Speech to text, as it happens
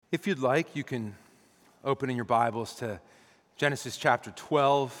If you'd like, you can open in your Bibles to Genesis chapter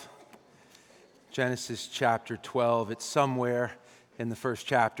 12. Genesis chapter 12. It's somewhere in the first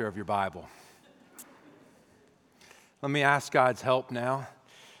chapter of your Bible. Let me ask God's help now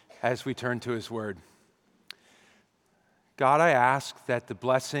as we turn to His Word. God, I ask that the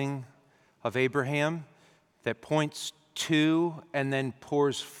blessing of Abraham that points to and then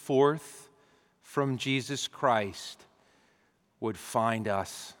pours forth from Jesus Christ would find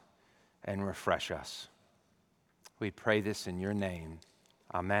us and refresh us. We pray this in your name.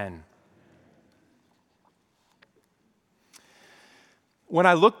 Amen. When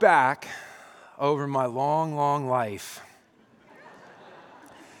I look back over my long, long life,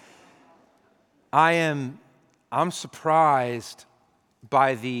 I'm surprised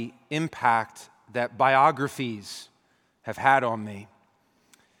by the impact that biographies have had on me.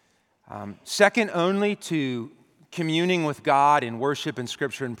 Second only to communing with God in worship and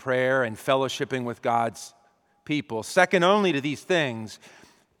scripture and prayer and fellowshipping with God's people. Second only to these things,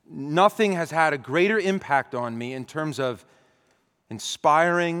 nothing has had a greater impact on me in terms of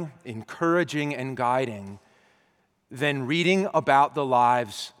inspiring, encouraging, and guiding than reading about the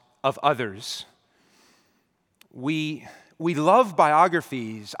lives of others. We love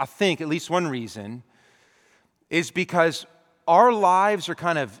biographies, I think, at least one reason, is because our lives are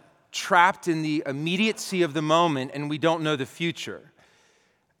kind of trapped in the immediacy of the moment and we don't know the future.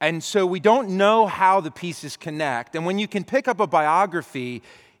 And so we don't know how the pieces connect. And when you can pick up a biography,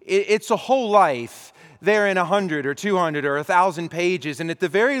 it's a whole life there in 100 or 200 or 1,000 pages. And at the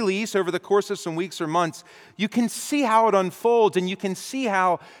very least, over the course of some weeks or months, you can see how it unfolds and you can see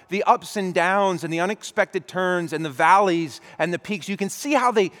how the ups and downs and the unexpected turns and the valleys and the peaks, you can see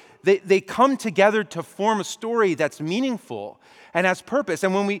how they come together to form a story that's meaningful and has purpose.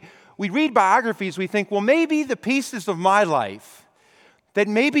 And when we read biographies, we think, well, maybe the pieces of my life that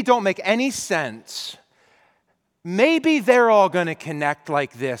maybe don't make any sense, maybe they're all going to connect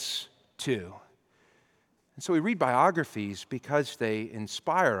like this too. And so we read biographies because they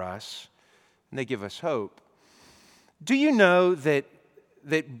inspire us and they give us hope. Do you know that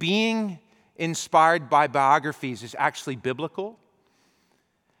being inspired by biographies is actually biblical?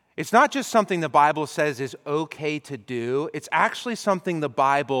 It's not just something the Bible says is okay to do. It's actually something the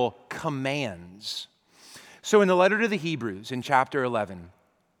Bible commands. So in the letter to the Hebrews in chapter 11,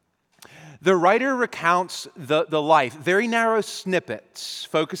 the writer recounts the life, very narrow snippets,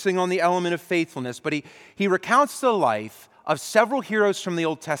 focusing on the element of faithfulness, but he recounts the life of several heroes from the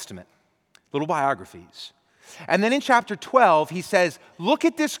Old Testament, little biographies. And then in chapter 12, he says, look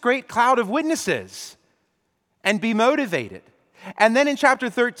at this great cloud of witnesses and be motivated. And then in chapter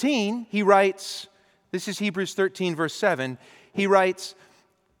 13, he writes, this is Hebrews 13, verse 7, he writes,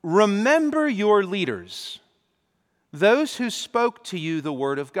 remember your leaders, those who spoke to you the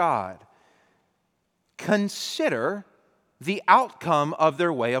word of God. Consider the outcome of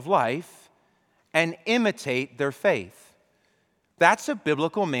their way of life and imitate their faith. That's a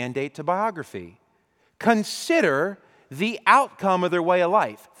biblical mandate to biography. Consider the outcome of their way of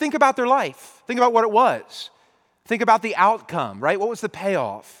life. Think about their life. Think about what it was. Think about the outcome, right? What was the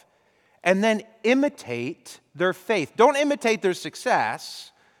payoff? And then imitate their faith. Don't imitate their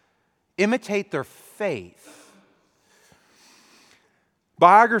success. Imitate their faith.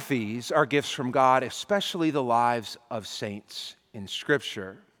 Biographies are gifts from God, especially the lives of saints in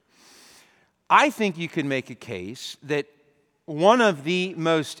Scripture. I think you can make a case that one of the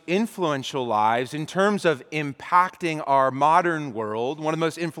most influential lives in terms of impacting our modern world, one of the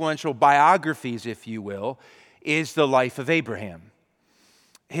most influential biographies, if you will, is the life of Abraham.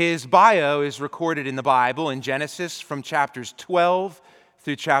 His bio is recorded in the Bible in Genesis from chapters 12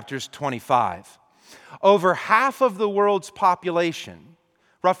 through chapters 25. Over half of the world's population,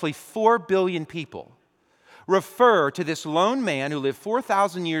 roughly 4 billion people, refer to this lone man who lived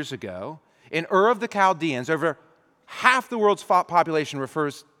 4,000 years ago in Ur of the Chaldeans. Over half the world's population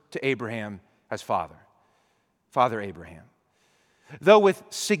refers to Abraham as Father Abraham. Though with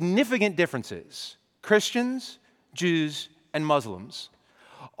significant differences, Christians, Jews, and Muslims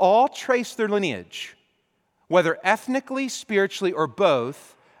all trace their lineage, whether ethnically, spiritually, or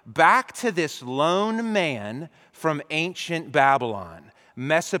both, back to this lone man from ancient Babylon,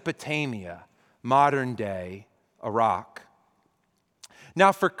 Mesopotamia, modern-day Iraq.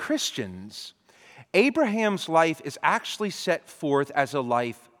 Now, for Christians, Abraham's life is actually set forth as a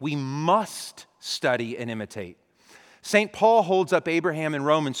life we must study and imitate. St. Paul holds up Abraham in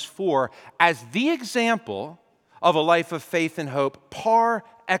Romans 4 as the example of a life of faith and hope par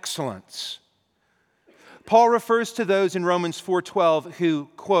excellence. Paul refers to those in Romans 4:12 who,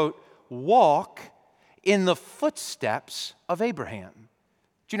 quote, walk in the footsteps of Abraham,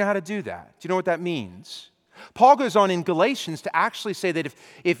 Do you know how to do that? Do you know what that means? Paul goes on in Galatians to actually say that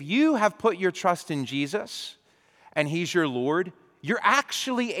if you have put your trust in Jesus and he's your Lord, you're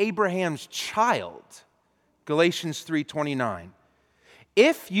actually Abraham's child. Galatians 3:29.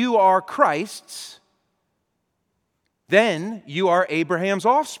 If you are Christ's, then you are Abraham's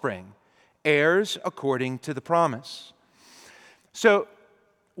offspring, heirs according to the promise. So,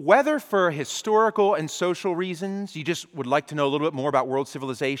 whether for historical and social reasons, you just would like to know a little bit more about world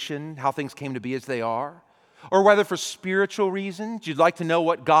civilization, how things came to be as they are, or whether for spiritual reasons, you'd like to know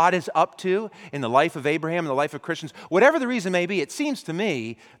what God is up to in the life of Abraham and the life of Christians, whatever the reason may be, it seems to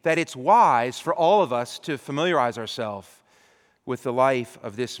me that it's wise for all of us to familiarize ourselves with the life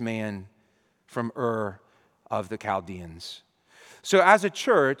of this man from Ur of the Chaldeans. So as a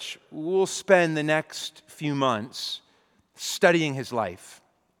church, we'll spend the next few months studying his life,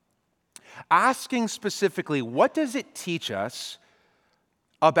 asking specifically, what does it teach us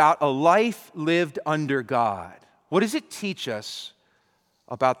about a life lived under God? What does it teach us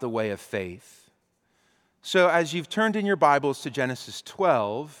about the way of faith? So as you've turned in your Bibles to Genesis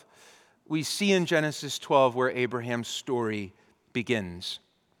 12, we see in Genesis 12 where Abraham's story begins.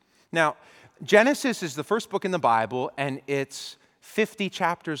 Now, Genesis is the first book in the Bible, and it's 50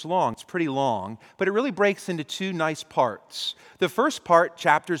 chapters long. It's pretty long, but it really breaks into two nice parts. The first part,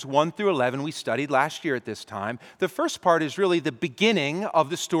 chapters 1 through 11, we studied last year at this time. The first part is really the beginning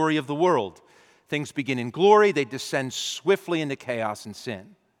of the story of the world. Things begin in glory, they descend swiftly into chaos and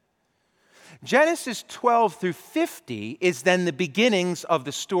sin. Genesis 12 through 50 is then the beginnings of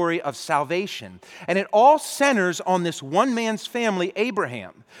the story of salvation. And it all centers on this one man's family,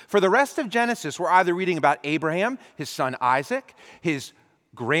 Abraham. For the rest of Genesis, we're either reading about Abraham, his son Isaac, his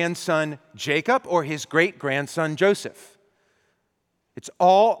grandson Jacob, or his great-grandson Joseph. It's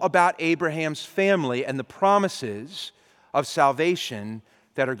all about Abraham's family and the promises of salvation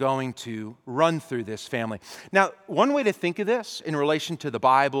that are going to run through this family. Now, one way to think of this in relation to the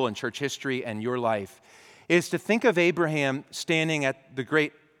Bible and church history and your life is to think of Abraham standing at the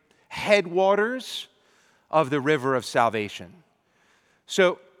great headwaters of the river of salvation.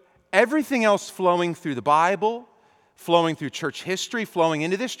 So everything else flowing through the Bible, flowing through church history, flowing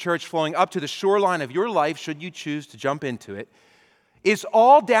into this church, flowing up to the shoreline of your life, should you choose to jump into it, is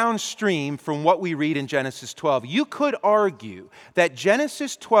all downstream from what we read in Genesis 12. You could argue that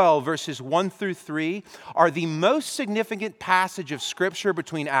Genesis 12, verses 1 through 3, are the most significant passage of Scripture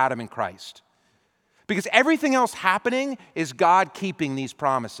between Adam and Christ. Because everything else happening is God keeping these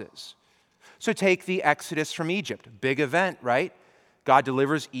promises. So take the Exodus from Egypt. Big event, right? God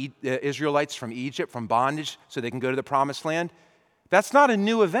delivers Israelites from Egypt, from bondage, so they can go to the promised land. That's not a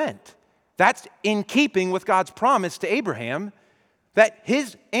new event. That's in keeping with God's promise to Abraham that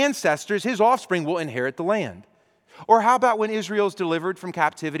his ancestors, his offspring, will inherit the land. Or how about when Israel's delivered from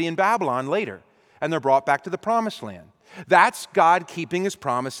captivity in Babylon later, and they're brought back to the promised land? That's God keeping his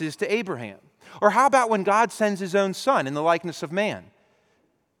promises to Abraham. Or how about when God sends his own son in the likeness of man?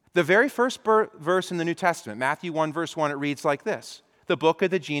 The very first verse in the New Testament, Matthew 1, verse 1, it reads like this: the book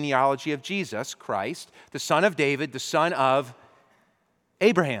of the genealogy of Jesus Christ, the son of David, the son of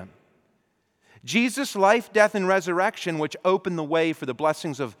Abraham. Jesus' life, death, and resurrection, which opened the way for the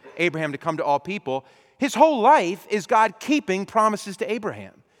blessings of Abraham to come to all people, his whole life is God keeping promises to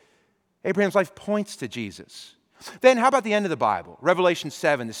Abraham. Abraham's life points to Jesus. Then how about the end of the Bible? Revelation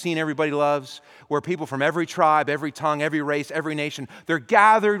 7, the scene everybody loves, where people from every tribe, every tongue, every race, every nation, they're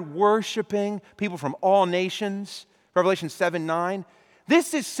gathered worshiping, people from all nations. Revelation 7:9.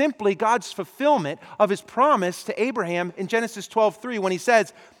 This is simply God's fulfillment of his promise to Abraham in Genesis 12:3 when he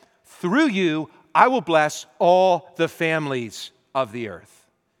says, through you, I will bless all the families of the earth.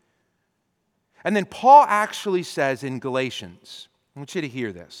 And then Paul actually says in Galatians, I want you to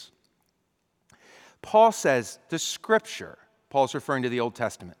hear this. Paul says the Scripture, Paul's referring to the Old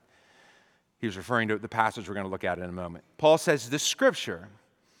Testament. He's referring to the passage we're going to look at in a moment. Paul says the Scripture,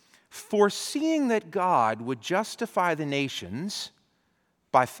 foreseeing that God would justify the nations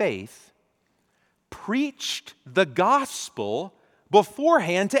by faith, preached the gospel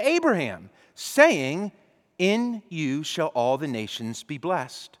beforehand to Abraham, saying, in you shall all the nations be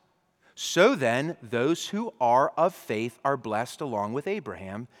blessed. So then, those who are of faith are blessed along with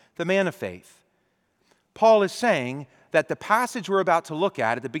Abraham, the man of faith. Paul is saying that the passage we're about to look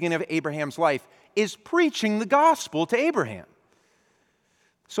at the beginning of Abraham's life is preaching the gospel to Abraham.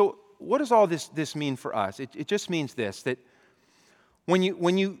 So what does all this mean for us? It just means this, that when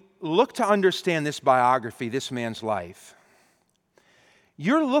you look to understand this biography, this man's life,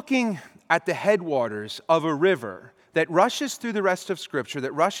 you're looking at the headwaters of a river that rushes through the rest of Scripture,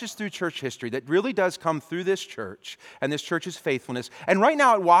 that rushes through church history, that really does come through this church and this church's faithfulness. And right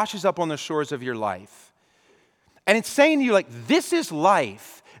now it washes up on the shores of your life. And it's saying to you, like, this is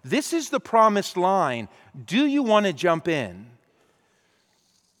life. This is the promised line. Do you want to jump in?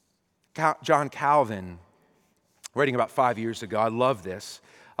 John Calvin, writing about 5 years ago, I love this,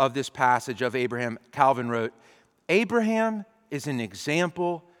 of this passage of Abraham. Calvin wrote, Abraham is an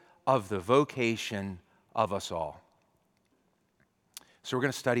example of the vocation of us all. So we're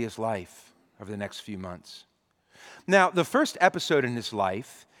going to study his life over the next few months. Now, the first episode in his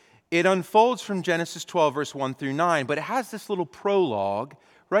life, it unfolds from Genesis 12, verse 1 through 9, but it has this little prologue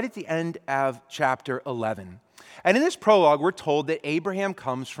right at the end of chapter 11. And in this prologue, we're told that Abraham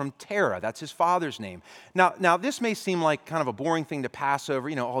comes from Terah. That's his father's name. Now, this may seem like kind of a boring thing to pass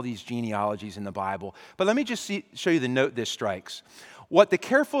over, all these genealogies in the Bible. But let me just show you the note this strikes. What the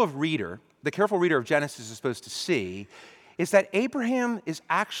careful reader of Genesis is supposed to see is that Abraham is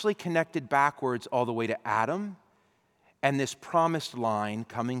actually connected backwards all the way to Adam and this promised line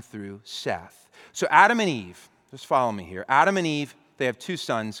coming through Seth. So Adam and Eve, just follow me here. Adam and Eve, they have two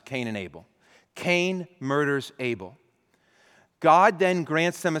sons, Cain and Abel. Cain murders Abel. God then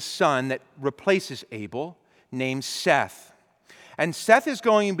grants them a son that replaces Abel, named Seth. And Seth is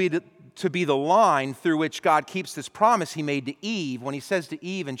going to be the line through which God keeps this promise he made to Eve when he says to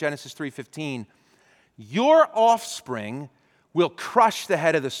Eve in Genesis 3:15, your offspring will crush the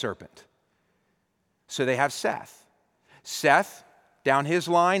head of the serpent. So they have Seth. Seth, down his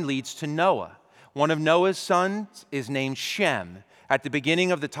line, leads to Noah. One of Noah's sons is named Shem. At the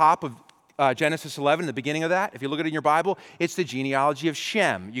beginning of the top of Genesis 11, the beginning of that, if you look at it in your Bible, it's the genealogy of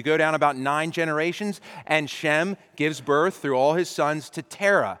Shem. You go down about 9 generations, and Shem gives birth through all his sons to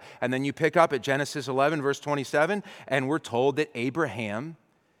Terah. And then you pick up at Genesis 11, verse 27, and we're told that Abraham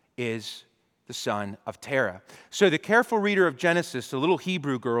is the son of Terah. So the careful reader of Genesis, the little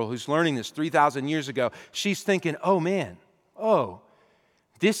Hebrew girl who's learning this 3,000 years ago, she's thinking,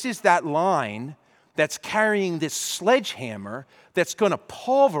 this is that line that's carrying this sledgehammer that's going to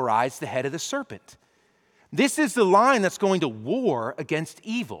pulverize the head of the serpent. This is the line that's going to war against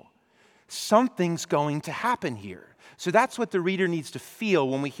evil. Something's going to happen here. So that's what the reader needs to feel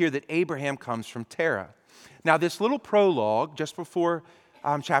when we hear that Abraham comes from Terah. Now, this little prologue, just before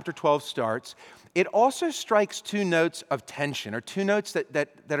chapter 12 starts, it also strikes two notes of tension, or two notes that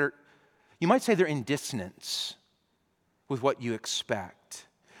are, you might say they're in dissonance with what you expect.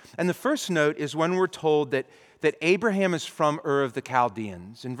 And the first note is when we're told that Abraham is from Ur of the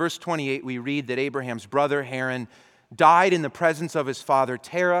Chaldeans. In verse 28, we read that Abraham's brother Haran died in the presence of his father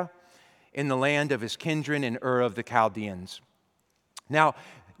Terah in the land of his kindred in Ur of the Chaldeans. Now,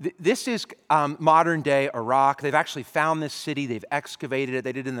 this is modern-day Iraq. They've actually found this city. They've excavated it.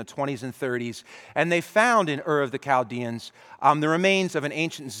 They did it in the 20s and 30s. And they found in Ur of the Chaldeans the remains of an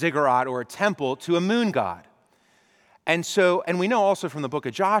ancient ziggurat, or a temple, to a moon god. And we know also from the book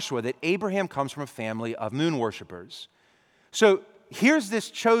of Joshua that Abraham comes from a family of moon worshipers. So here's this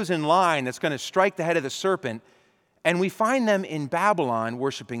chosen line that's going to strike the head of the serpent, and we find them in Babylon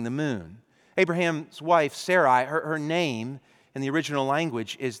worshiping the moon. Abraham's wife, Sarai, her name in the original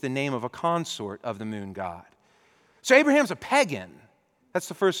language is the name of a consort of the moon god. So Abraham's a pagan. That's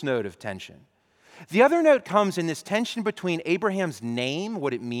the first note of tension. The other note comes in this tension between Abraham's name,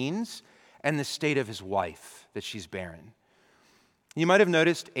 what it means, and the state of his wife, that she's barren. You might have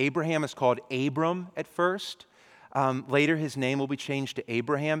noticed Abraham is called Abram at first. Later, his name will be changed to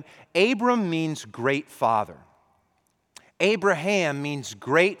Abraham. Abram means great father. Abraham means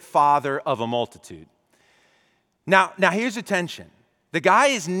great father of a multitude. Now here's the tension. The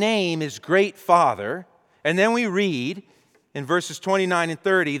guy's name is Great Father, and then we read in verses 29 and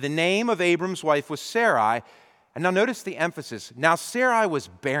 30, the name of Abram's wife was Sarai. And now notice the emphasis. Now Sarai was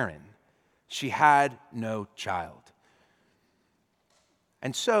barren. She had no child.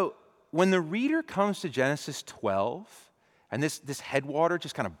 And so when the reader comes to Genesis 12, and this headwater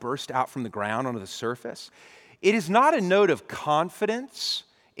just kind of burst out from the ground onto the surface, it is not a note of confidence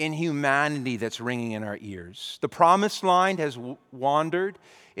in humanity that's ringing in our ears. The promised land has wandered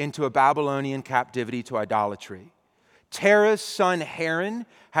into a Babylonian captivity to idolatry. Terah's son Haran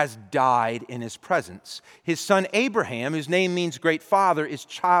has died in his presence. His son Abraham, whose name means great father, is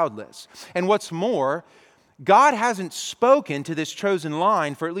childless. And what's more, God hasn't spoken to this chosen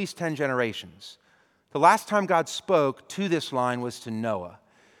line for at least 10 generations. The last time God spoke to this line was to Noah,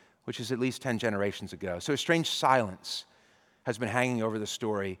 which is at least 10 generations ago. So a strange silence has been hanging over the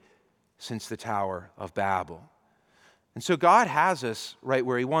story since the Tower of Babel. And so God has us right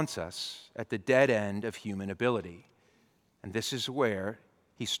where he wants us, at the dead end of human ability. And this is where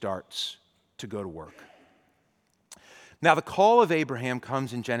he starts to go to work. Now, the call of Abraham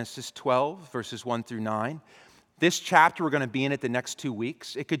comes in Genesis 12, verses 1 through 9. This chapter, we're going to be in it the next 2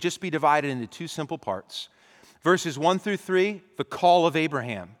 weeks. It could just be divided into two simple parts. Verses 1 through 3, the call of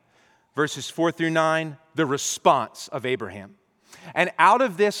Abraham. Verses 4 through 9, the response of Abraham. And out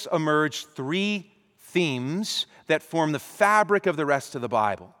of this emerged three themes that form the fabric of the rest of the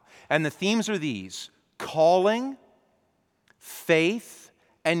Bible. And the themes are these: calling, faith,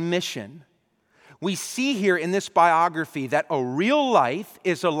 and mission. We see here in this biography that a real life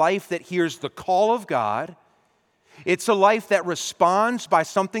is a life that hears the call of God. It's a life that responds by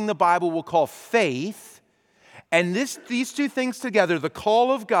something the Bible will call faith. And these two things together, the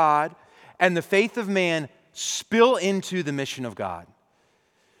call of God and the faith of man, spill into the mission of God.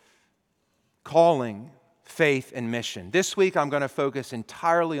 Calling, faith, and mission. This week I'm going to focus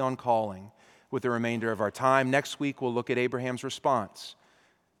entirely on calling with the remainder of our time. Next week we'll look at Abraham's response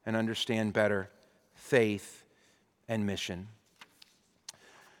and understand better faith and mission.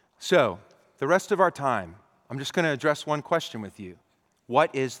 So, the rest of our time, I'm just going to address one question with you.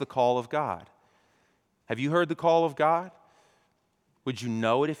 What is the call of God? Have you heard the call of God? Would you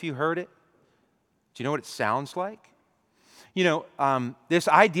know it if you heard it? Do you know what it sounds like? You know, this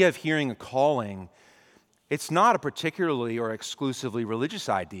idea of hearing a calling, it's not a particularly or exclusively religious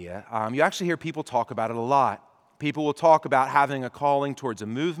idea. You actually hear people talk about it a lot. People will talk about having a calling towards a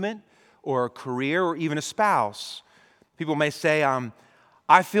movement or a career or even a spouse. People may say,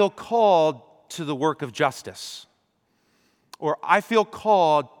 I feel called to the work of justice. Or I feel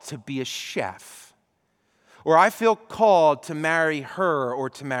called to be a chef. Or I feel called to marry her or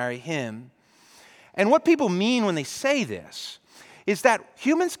to marry him. And what people mean when they say this is that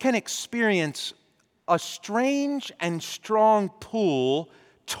humans can experience a strange and strong pull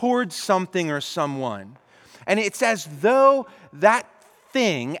towards something or someone. And it's as though that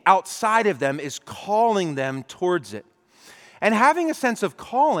thing outside of them is calling them towards it. And having a sense of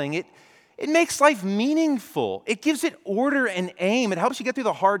calling, it makes life meaningful. It gives it order and aim. It helps you get through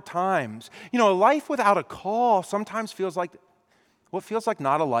the hard times. You know, a life without a call sometimes feels like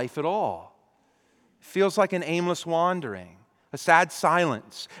not a life at all. It feels like an aimless wandering, a sad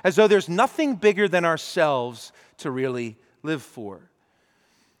silence, as though there's nothing bigger than ourselves to really live for.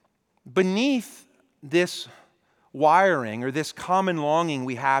 Beneath this wiring or this common longing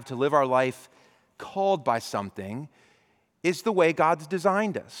we have to live our life called by something is the way God's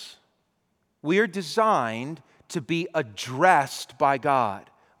designed us. We are designed to be addressed by God.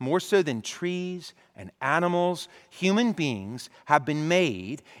 More so than trees and animals, human beings have been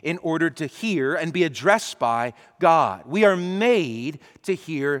made in order to hear and be addressed by God. We are made to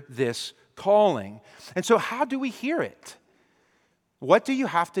hear this calling. And so how do we hear it? What do you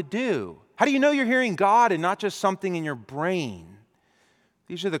have to do? How do you know you're hearing God and not just something in your brain?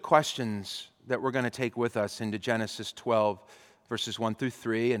 These are the questions that we're going to take with us into Genesis 12, verses 1 through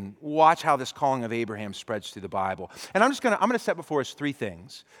 3, and watch how this calling of Abraham spreads through the Bible. And I'm going to set before us three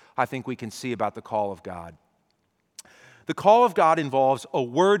things I think we can see about the call of God. The call of God involves a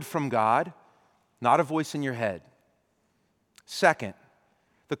word from God, not a voice in your head. Second,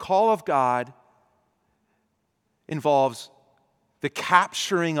 the call of God involves the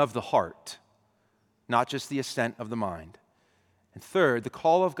capturing of the heart, not just the assent of the mind. And third, the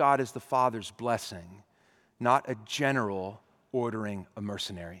call of God is the Father's blessing, not a general ordering a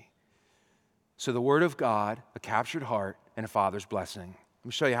mercenary. So the Word of God, a captured heart, and a Father's blessing. Let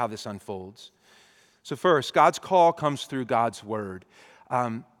me show you how this unfolds. So first, God's call comes through God's Word.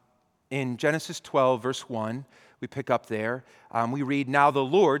 In Genesis 12, verse 1, we pick up there. We read, "Now the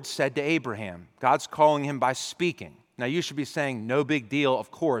Lord said to Abraham," God's calling him by speaking. Now you should be saying, no big deal, of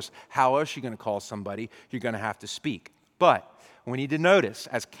course. How else are you going to call somebody? You're going to have to speak. But we need to notice,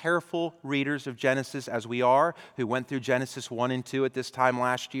 as careful readers of Genesis as we are, who went through Genesis 1 and 2 at this time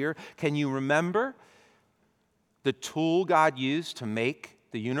last year, can you remember the tool God used to make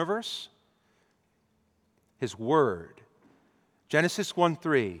the universe? His Word. Genesis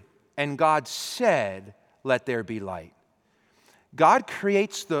 1:3, "And God said, let there be light." God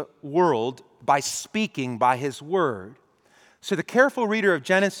creates the world by speaking by His Word. So the careful reader of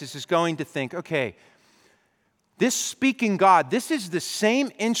Genesis is going to think, okay, this speaking God, this is the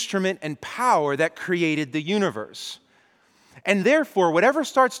same instrument and power that created the universe. And therefore, whatever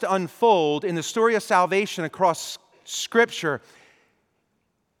starts to unfold in the story of salvation across Scripture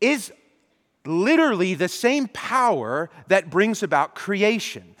is literally the same power that brings about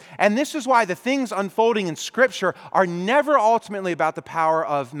creation. And this is why the things unfolding in Scripture are never ultimately about the power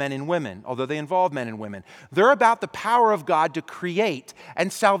of men and women, although they involve men and women. They're about the power of God to create.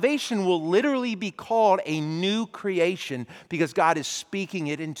 And salvation will literally be called a new creation because God is speaking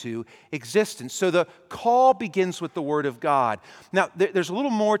it into existence. So the call begins with the Word of God. Now, there's a little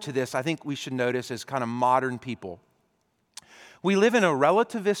more to this I think we should notice as kind of modern people. We live in a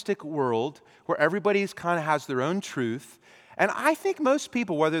relativistic world where everybody kind of has their own truth. And I think most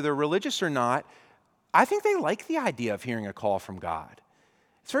people, whether they're religious or not, I think they like the idea of hearing a call from God.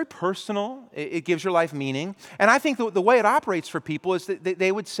 It's very personal. It gives your life meaning. And I think the way it operates for people is that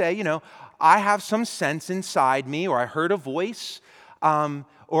they would say, I have some sense inside me, or I heard a voice,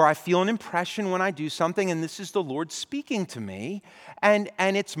 or I feel an impression when I do something, and this is the Lord speaking to me. And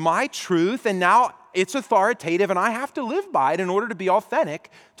it's my truth, and now it's authoritative, and I have to live by it in order to be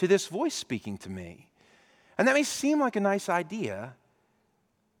authentic to this voice speaking to me. And that may seem like a nice idea,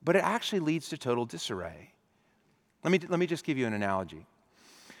 but it actually leads to total disarray. Let me just give you an analogy.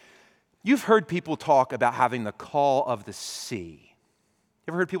 You've heard people talk about having the call of the sea.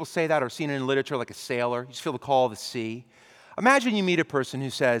 You ever heard people say that or seen it in literature like a sailor? You just feel the call of the sea. Imagine you meet a person who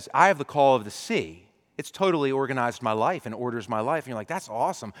says, I have the call of the sea. It's totally organized my life and orders my life. And you're like, that's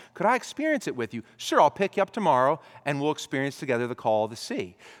awesome. Could I experience it with you? Sure, I'll pick you up tomorrow and we'll experience together the call of the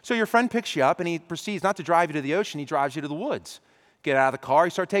sea. So your friend picks you up and he proceeds not to drive you to the ocean, he drives you to the woods. Get out of the car, you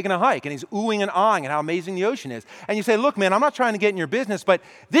start taking a hike, and he's oohing and ahhing at how amazing the ocean is. And you say, look, man, I'm not trying to get in your business, but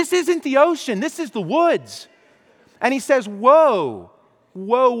this isn't the ocean, this is the woods. And he says, whoa,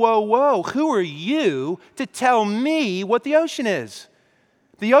 who are you to tell me what the ocean is?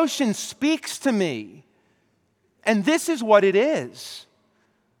 The ocean speaks to me, and this is what it is.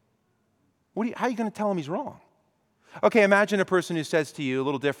 How are you going to tell him he's wrong? Okay, imagine a person who says to you, a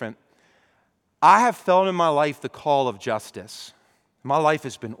little different, I have felt in my life the call of justice. My life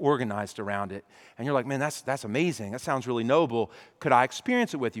has been organized around it. And you're like, man, that's amazing. That sounds really noble. Could I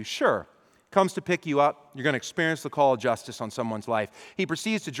experience it with you? Sure. Comes to pick you up. You're going to experience the call of justice on someone's life. He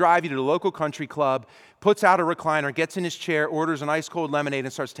proceeds to drive you to the local country club, puts out a recliner, gets in his chair, orders an ice-cold lemonade,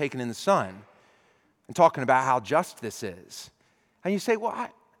 and starts taking in the sun and talking about how just this is. And you say, well,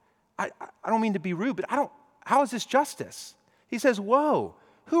 I don't mean to be rude, but how is this justice? He says, whoa,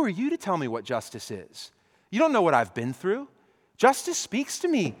 who are you to tell me what justice is? You don't know what I've been through. Justice speaks to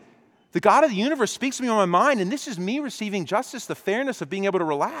me. The God of the universe speaks to me on my mind, and this is me receiving justice, the fairness of being able to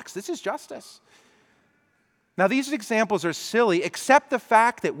relax. This is justice. Now, these examples are silly, except the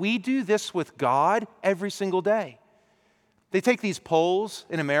fact that we do this with God every single day. They take these polls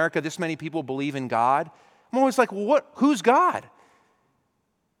in America, this many people believe in God. I'm always like, well, who's God?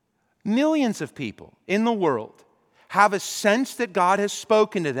 Millions of people in the world have a sense that God has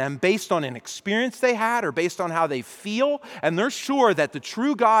spoken to them based on an experience they had or based on how they feel, and they're sure that the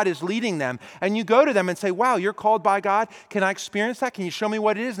true God is leading them. And you go to them and say, wow, you're called by God. Can I experience that? Can you show me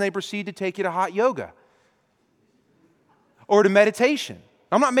what it is? And they proceed to take you to hot yoga or to meditation.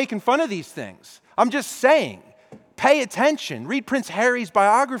 I'm not making fun of these things. I'm just saying, pay attention. Read Prince Harry's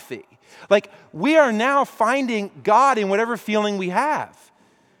biography. Like, we are now finding God in whatever feeling we have.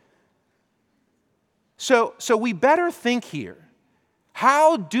 So we better think here.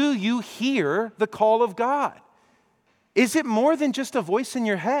 How do you hear the call of God? Is it more than just a voice in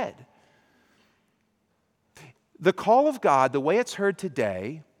your head? The call of God, the way it's heard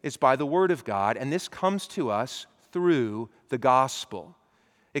today, is by the Word of God, and this comes to us through the gospel.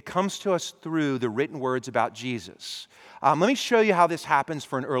 It comes to us through the written words about Jesus. Let me show you how this happens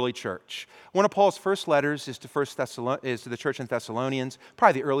for an early church. One of Paul's first letters is to the church in Thessalonians,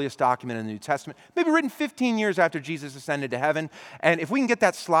 probably the earliest document in the New Testament, maybe written 15 years after Jesus ascended to heaven. And if we can get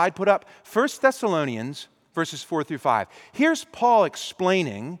that slide put up, 1 Thessalonians, verses 4 through 5. Here's Paul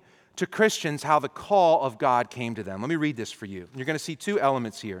explaining to Christians how the call of God came to them. Let me read this for you. You're going to see two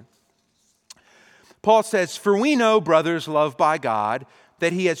elements here. Paul says, "For we know, brothers loved by God,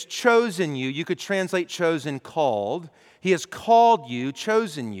 that He has chosen you." You could translate chosen, called. He has called you,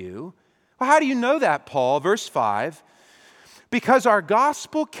 chosen you. Well, how do you know that, Paul? Verse 5, "Because our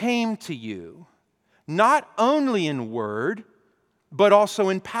gospel came to you, not only in word, but also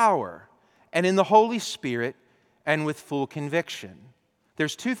in power, and in the Holy Spirit, and with full conviction."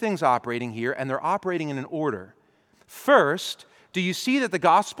 There's two things operating here, and they're operating in an order. First, do you see that the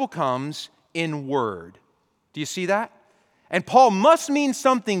gospel comes in word? Do you see that? And Paul must mean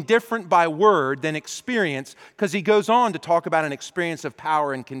something different by word than experience, because he goes on to talk about an experience of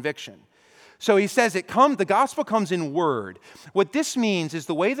power and conviction. So he says the gospel comes in word. What this means is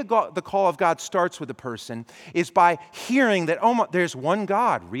the way the call of God starts with a person is by hearing that, there's one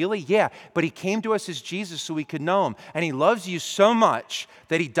God. Really? Yeah. But he came to us as Jesus so we could know him. And he loves you so much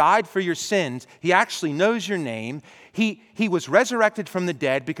that he died for your sins. He actually knows your name. He was resurrected from the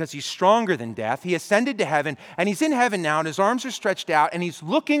dead because he's stronger than death. He ascended to heaven, and he's in heaven now, and his arms are stretched out, and he's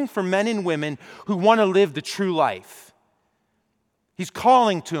looking for men and women who want to live the true life. He's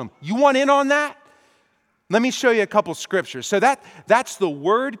calling to them. You want in on that? Let me show you a couple scriptures. So that's the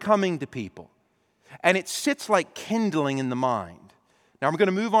word coming to people. And it sits like kindling in the mind. Now I'm going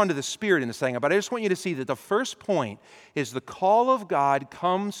to move on to the Spirit in a second, but I just want you to see that the first point is the call of God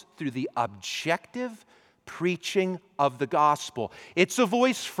comes through the objective preaching of the gospel. It's a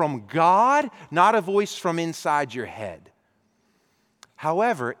voice from God, not a voice from inside your head.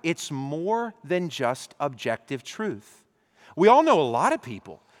 However, it's more than just objective truth. We all know a lot of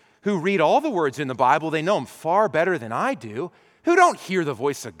people who read all the words in the Bible, they know them far better than I do, who don't hear the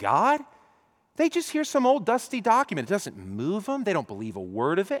voice of God. They just hear some old dusty document. It doesn't move them. They don't believe a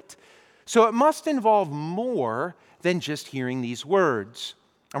word of it. So it must involve more than just hearing these words.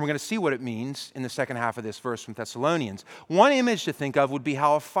 And we're going to see what it means in the second half of this verse from Thessalonians. One image to think of would be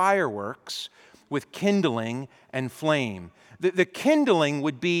how a fire works with kindling and flame. The kindling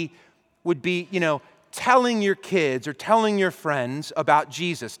would be, telling your kids or telling your friends about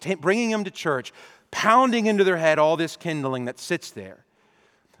Jesus, bringing them to church, pounding into their head all this kindling that sits there.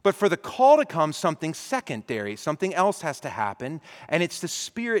 But for the call to come, something secondary, something else has to happen, and it's the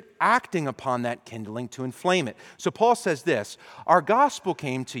Spirit acting upon that kindling to inflame it. So Paul says this, our gospel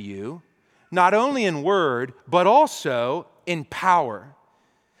came to you not only in word, but also in power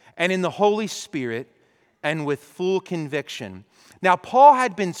and in the Holy Spirit and with full conviction. Now, Paul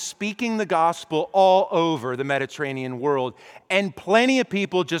had been speaking the gospel all over the Mediterranean world, and plenty of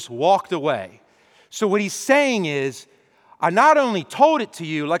people just walked away. So what he's saying is, I not only told it to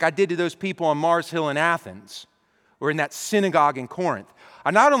you like I did to those people on Mars Hill in Athens, or in that synagogue in Corinth. I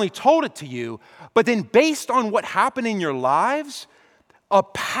not only told it to you, but then based on what happened in your lives, a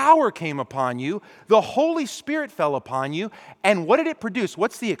power came upon you, the Holy Spirit fell upon you, and what did it produce?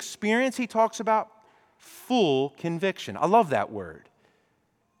 What's the experience he talks about? Full conviction. I love that word.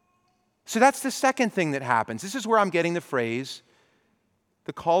 So that's the second thing that happens. This is where I'm getting the phrase,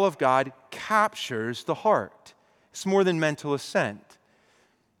 the call of God captures the heart. It's more than mental assent.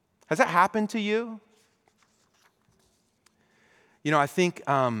 Has that happened to you? I think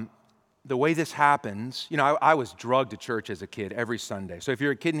the way this happens, I was drugged to church as a kid every Sunday. So if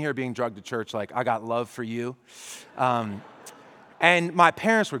you're a kid in here being drugged to church, I got love for you. And my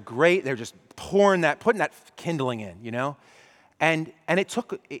parents were great. They were just putting that kindling in, and it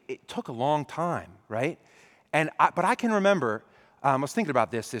took a long time, right? But I can remember, I was thinking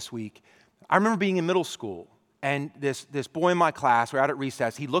about this week. I remember being in middle school, and this boy in my class, we're out at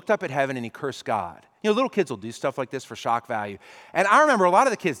recess, he looked up at heaven and he cursed God. Little kids will do stuff like this for shock value. And I remember a lot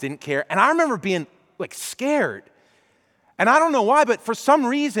of the kids didn't care, and I remember being scared. And I don't know why, but for some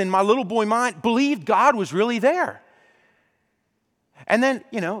reason, my little boy mind believed God was really there. And then,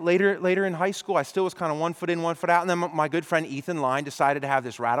 later in high school, I still was kind of 1 foot in, 1 foot out. And then my good friend Ethan Line decided to have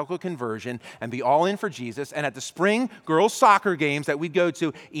this radical conversion and be all in for Jesus. And at the spring girls' soccer games that we'd go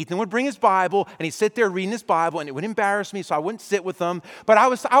to, Ethan would bring his Bible, and he'd sit there reading his Bible, and it would embarrass me, so I wouldn't sit with him. But I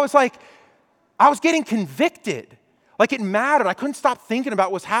was getting convicted. Like it mattered. I couldn't stop thinking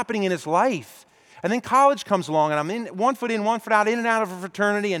about what's happening in his life. And then college comes along, and I'm in 1 foot in, 1 foot out, in and out of a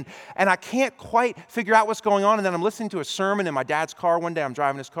fraternity, and I can't quite figure out what's going on. And then I'm listening to a sermon in my dad's car one day. I'm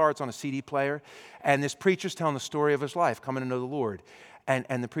driving his car. It's on a CD player. And this preacher's telling the story of his life, coming to know the Lord.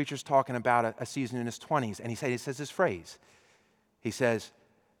 And the preacher's talking about a season in his 20s. And he says this phrase. He said,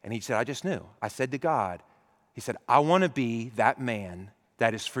 I just knew. I said to God, he said, I want to be that man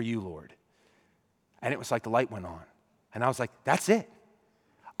that is for you, Lord. And it was like the light went on. And I was like, that's it.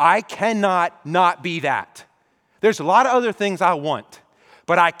 I cannot not be that. There's a lot of other things I want,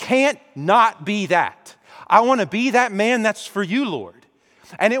 but I can't not be that. I want to be that man that's for you, Lord.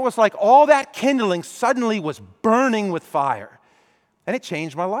 And it was like all that kindling suddenly was burning with fire. And it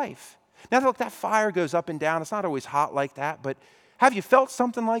changed my life. Now, look, that fire goes up and down. It's not always hot like that, but have you felt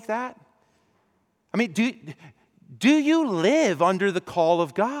something like that? I mean, do you live under the call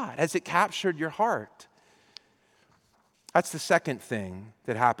of God? Has it captured your heart? That's the second thing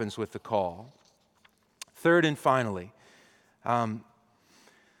that happens with the call. Third and finally, the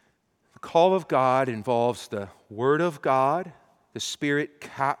call of God involves the Word of God, the Spirit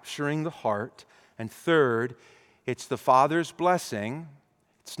capturing the heart, and third, it's the Father's blessing.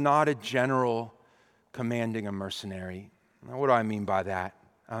 It's not a general commanding a mercenary. Now, what do I mean by that?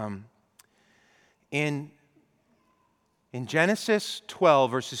 In Genesis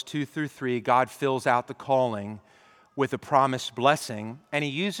 12, verses 2 through 3, God fills out the calling with a promised blessing, and he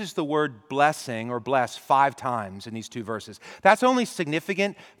uses the word blessing or bless 5 times in these 2 verses. That's only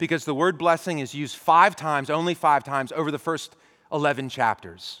significant because the word blessing is used 5 times, only 5 times, over the first 11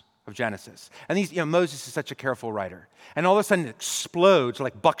 chapters of Genesis. And Moses is such a careful writer. And all of a sudden it explodes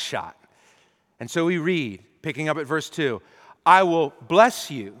like buckshot. And so we read, picking up at verse 2, I will bless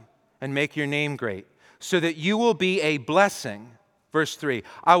you and make your name great, so that you will be a blessing. Verse 3,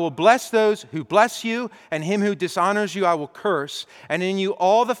 I will bless those who bless you, and him who dishonors you I will curse, and in you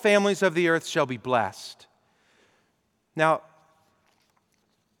all the families of the earth shall be blessed. Now,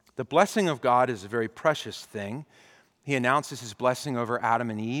 the blessing of God is a very precious thing. He announces his blessing over Adam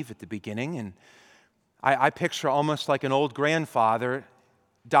and Eve at the beginning, and I picture almost like an old grandfather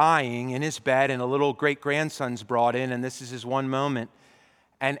dying in his bed, and a little great-grandson's brought in, and this is his one moment.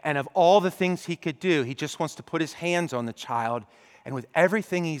 And of all the things he could do, he just wants to put his hands on the child, and with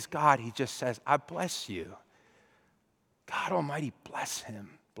everything he's got, he just says, I bless you. God Almighty, bless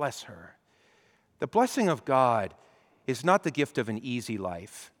him, bless her. The blessing of God is not the gift of an easy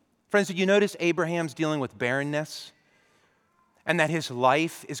life. Friends, did you notice Abraham's dealing with barrenness? And that his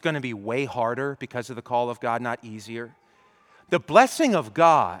life is going to be way harder because of the call of God, not easier? The blessing of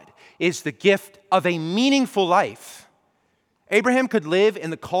God is the gift of a meaningful life. Abraham could live in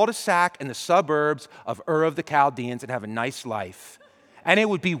the cul-de-sac in the suburbs of Ur of the Chaldeans and have a nice life. And it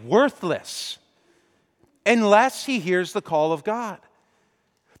would be worthless unless he hears the call of God.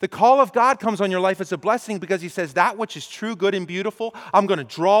 The call of God comes on your life as a blessing because he says that which is true, good, and beautiful, I'm going to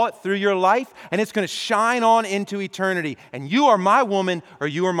draw it through your life and it's going to shine on into eternity. And you are my woman or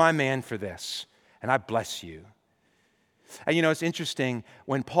you are my man for this. And I bless you. And it's interesting,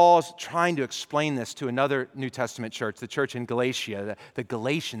 when Paul's trying to explain this to another New Testament church, the church in Galatia, the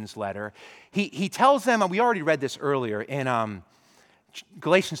Galatians letter, he tells them, and we already read this earlier in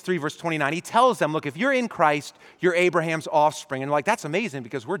Galatians 3, verse 29, he tells them, look, if you're in Christ, you're Abraham's offspring. And that's amazing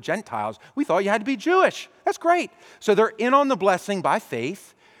because we're Gentiles. We thought you had to be Jewish. That's great. So they're in on the blessing by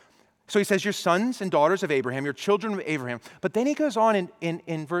faith. So he says, you're sons and daughters of Abraham, you're children of Abraham. But then he goes on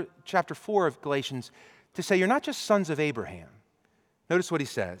in chapter 4 of Galatians to say, you're not just sons of Abraham. Notice what he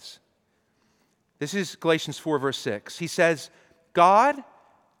says. This is Galatians 4, verse 6. He says, God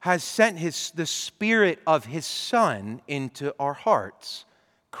has sent the Spirit of His Son into our hearts,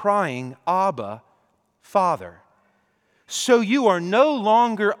 crying, Abba, Father. So you are no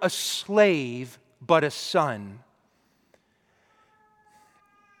longer a slave, but a son.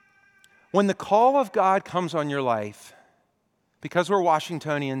 When the call of God comes on your life, because we're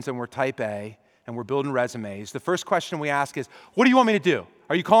Washingtonians and we're type A, and we're building resumes, the first question we ask is, what do you want me to do?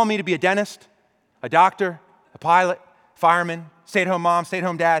 Are you calling me to be a dentist, a doctor, a pilot, fireman, stay-at-home mom,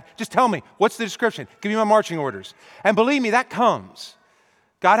 stay-at-home dad? Just tell me, what's the description? Give me my marching orders. And believe me, that comes.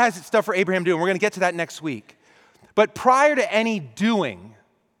 God has stuff for Abraham to do, and we're going to get to that next week. But prior to any doing,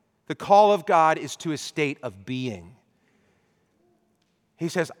 the call of God is to a state of being. He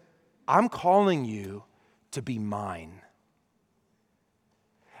says, I'm calling you to be mine.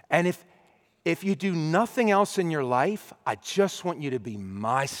 And if you do nothing else in your life, I just want you to be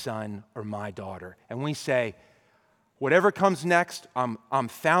my son or my daughter. And we say, whatever comes next, I'm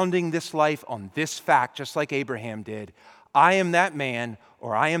founding this life on this fact, just like Abraham did. I am that man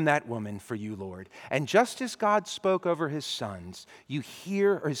or I am that woman for you, Lord. And just as God spoke over his sons, you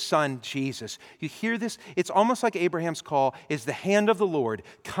hear, or his son, Jesus, you hear this. It's almost like Abraham's call is the hand of the Lord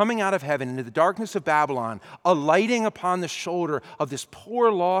coming out of heaven into the darkness of Babylon, alighting upon the shoulder of this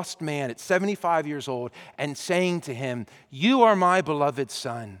poor lost man at 75 years old and saying to him, you are my beloved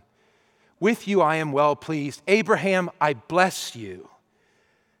son. With you I am well pleased. Abraham, I bless you.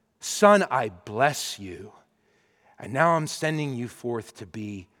 Son, I bless you. And now I'm sending you forth to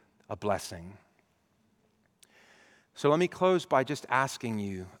be a blessing. So let me close by just asking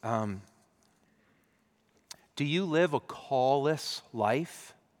you, do you live a call-less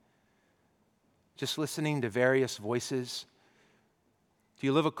life? Just listening to various voices? Do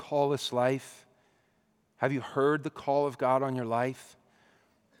you live a call-less life? Have you heard the call of God on your life?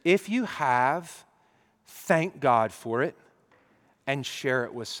 If you have, thank God for it and share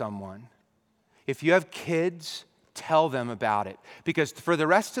it with someone. If you have kids, tell them about it. Because for the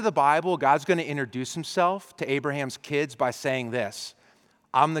rest of the Bible, God's going to introduce himself to Abraham's kids by saying this,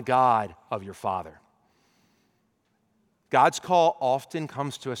 I'm the God of your father. God's call often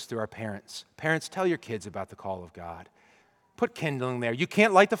comes to us through our parents. Parents, tell your kids about the call of God. Put kindling there. You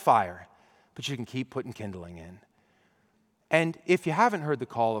can't light the fire, but you can keep putting kindling in. And if you haven't heard the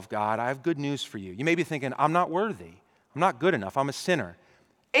call of God, I have good news for you. You may be thinking, I'm not worthy. I'm not good enough. I'm a sinner.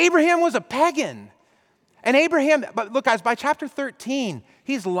 Abraham was a pagan. And Abraham, but look guys, by chapter 13,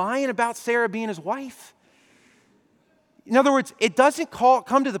 he's lying about Sarah being his wife. In other words, it doesn't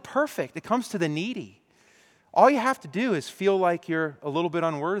come to the perfect, it comes to the needy. All you have to do is feel like you're a little bit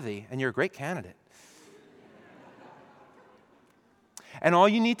unworthy and you're a great candidate. And all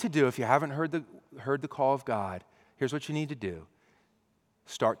you need to do, if you haven't heard the call of God, here's what you need to do.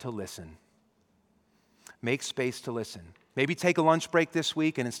 Start to listen. Make space to listen. Maybe take a lunch break this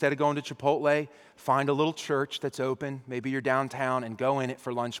week and instead of going to Chipotle, find a little church that's open. Maybe you're downtown and go in it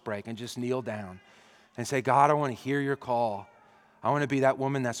for lunch break and just kneel down and say, God, I want to hear your call. I want to be that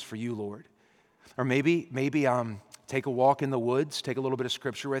woman that's for you, Lord. Or maybe take a walk in the woods, take a little bit of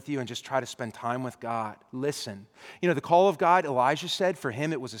scripture with you and just try to spend time with God. Listen. You know, the call of God, Elijah said, for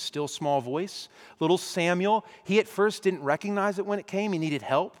him it was a still small voice. Little Samuel, he at first didn't recognize it when it came. He needed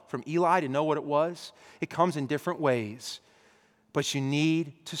help from Eli to know what it was. It comes in different ways, but you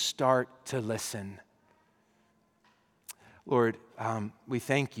need to start to listen. Lord, we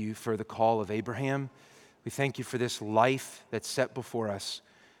thank you for the call of Abraham. We thank you for this life that's set before us.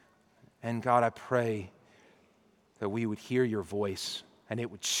 And God, I pray that we would hear your voice and it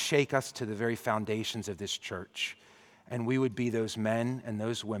would shake us to the very foundations of this church. And we would be those men and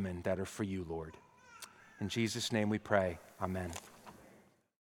those women that are for you, Lord. In Jesus' name we pray. Amen.